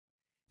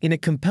In a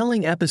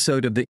compelling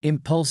episode of the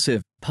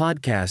Impulsive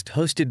podcast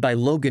hosted by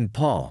Logan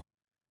Paul,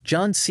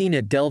 John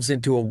Cena delves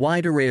into a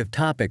wide array of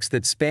topics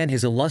that span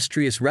his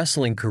illustrious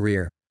wrestling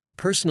career,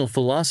 personal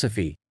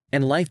philosophy,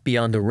 and life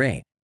beyond the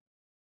ring.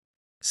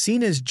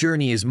 Cena's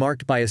journey is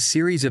marked by a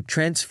series of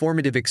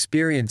transformative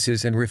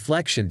experiences and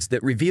reflections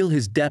that reveal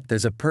his depth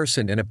as a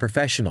person and a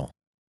professional.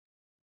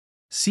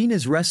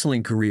 Cena's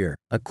wrestling career,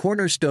 a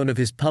cornerstone of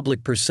his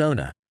public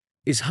persona,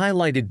 is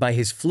highlighted by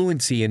his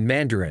fluency in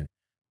Mandarin,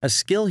 a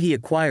skill he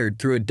acquired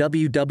through a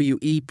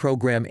WWE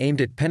program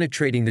aimed at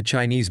penetrating the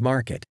Chinese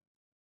market.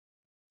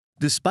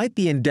 Despite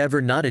the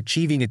endeavor not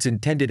achieving its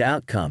intended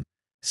outcome,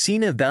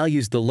 Cena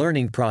values the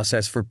learning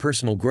process for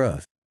personal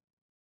growth.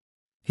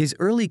 His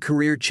early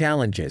career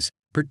challenges,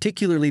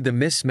 particularly the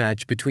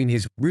mismatch between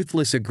his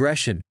ruthless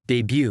aggression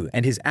debut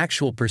and his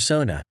actual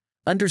persona,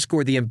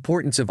 underscore the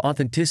importance of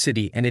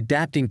authenticity and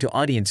adapting to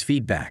audience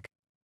feedback.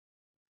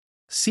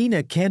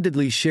 Cena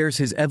candidly shares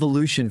his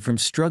evolution from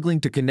struggling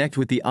to connect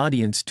with the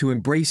audience to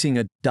embracing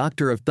a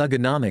 "Doctor of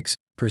Thuganomics"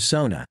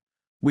 persona,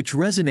 which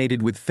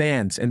resonated with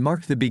fans and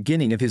marked the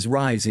beginning of his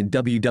rise in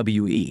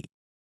WWE.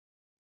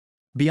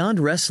 Beyond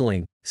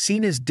wrestling,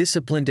 Cena's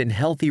disciplined and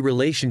healthy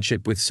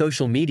relationship with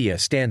social media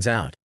stands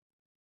out.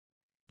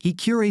 He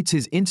curates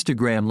his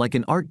Instagram like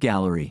an art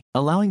gallery,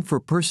 allowing for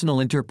personal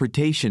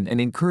interpretation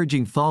and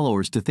encouraging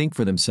followers to think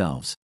for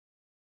themselves.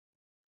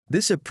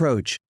 This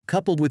approach,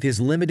 coupled with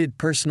his limited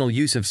personal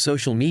use of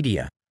social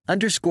media,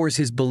 underscores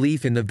his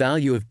belief in the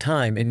value of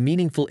time and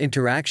meaningful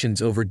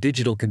interactions over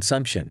digital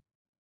consumption.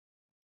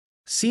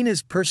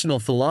 Cena's personal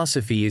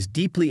philosophy is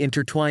deeply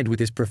intertwined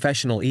with his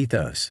professional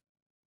ethos.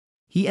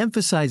 He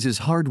emphasizes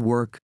hard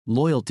work,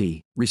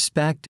 loyalty,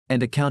 respect,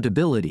 and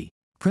accountability,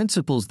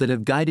 principles that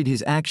have guided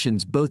his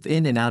actions both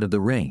in and out of the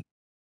ring.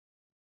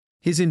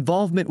 His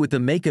involvement with the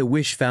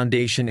Make-A-Wish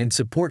Foundation and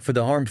support for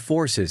the armed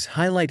forces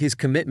highlight his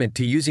commitment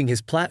to using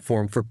his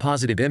platform for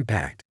positive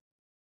impact.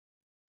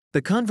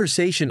 The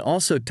conversation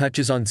also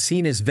touches on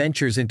Cena's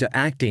ventures into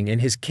acting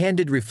and his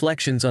candid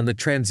reflections on the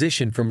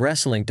transition from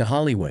wrestling to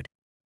Hollywood.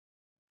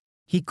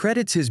 He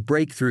credits his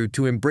breakthrough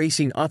to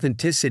embracing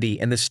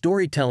authenticity and the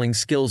storytelling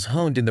skills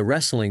honed in the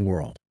wrestling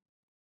world.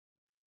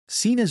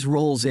 Cena's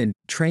roles in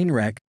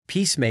Trainwreck,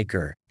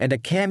 Peacemaker, and a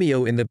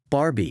cameo in the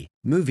Barbie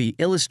movie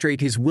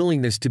illustrate his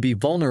willingness to be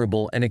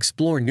vulnerable and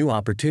explore new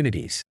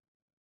opportunities.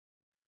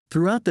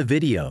 Throughout the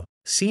video,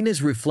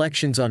 Cena's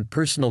reflections on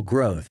personal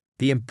growth,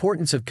 the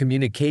importance of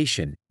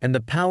communication, and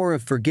the power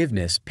of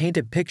forgiveness paint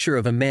a picture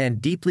of a man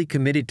deeply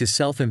committed to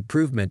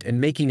self-improvement and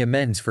making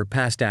amends for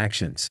past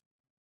actions.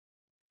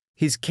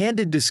 His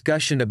candid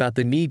discussion about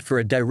the need for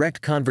a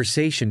direct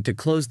conversation to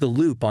close the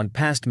loop on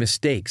past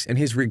mistakes and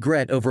his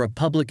regret over a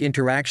public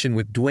interaction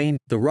with Dwayne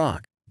 "The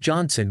Rock"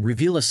 Johnson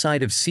reveal a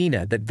side of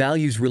Cena that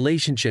values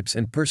relationships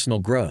and personal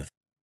growth.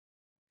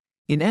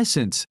 In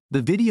essence,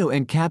 the video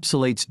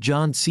encapsulates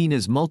John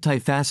Cena's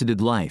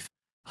multifaceted life,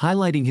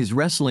 highlighting his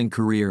wrestling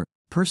career,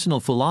 personal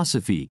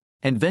philosophy,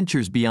 and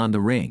ventures beyond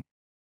the ring.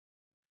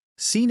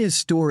 Cena's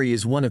story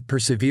is one of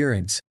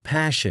perseverance,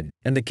 passion,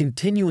 and the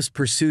continuous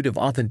pursuit of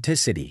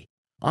authenticity,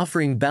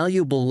 offering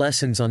valuable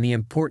lessons on the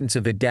importance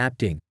of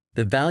adapting,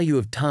 the value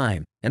of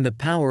time, and the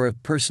power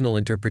of personal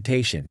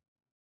interpretation.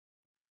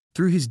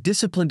 Through his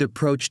disciplined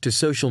approach to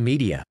social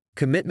media,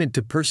 commitment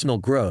to personal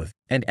growth,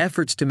 and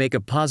efforts to make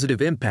a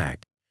positive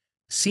impact,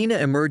 Cena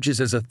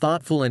emerges as a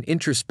thoughtful and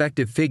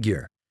introspective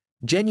figure,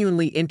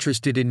 genuinely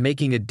interested in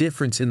making a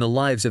difference in the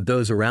lives of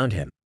those around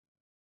him.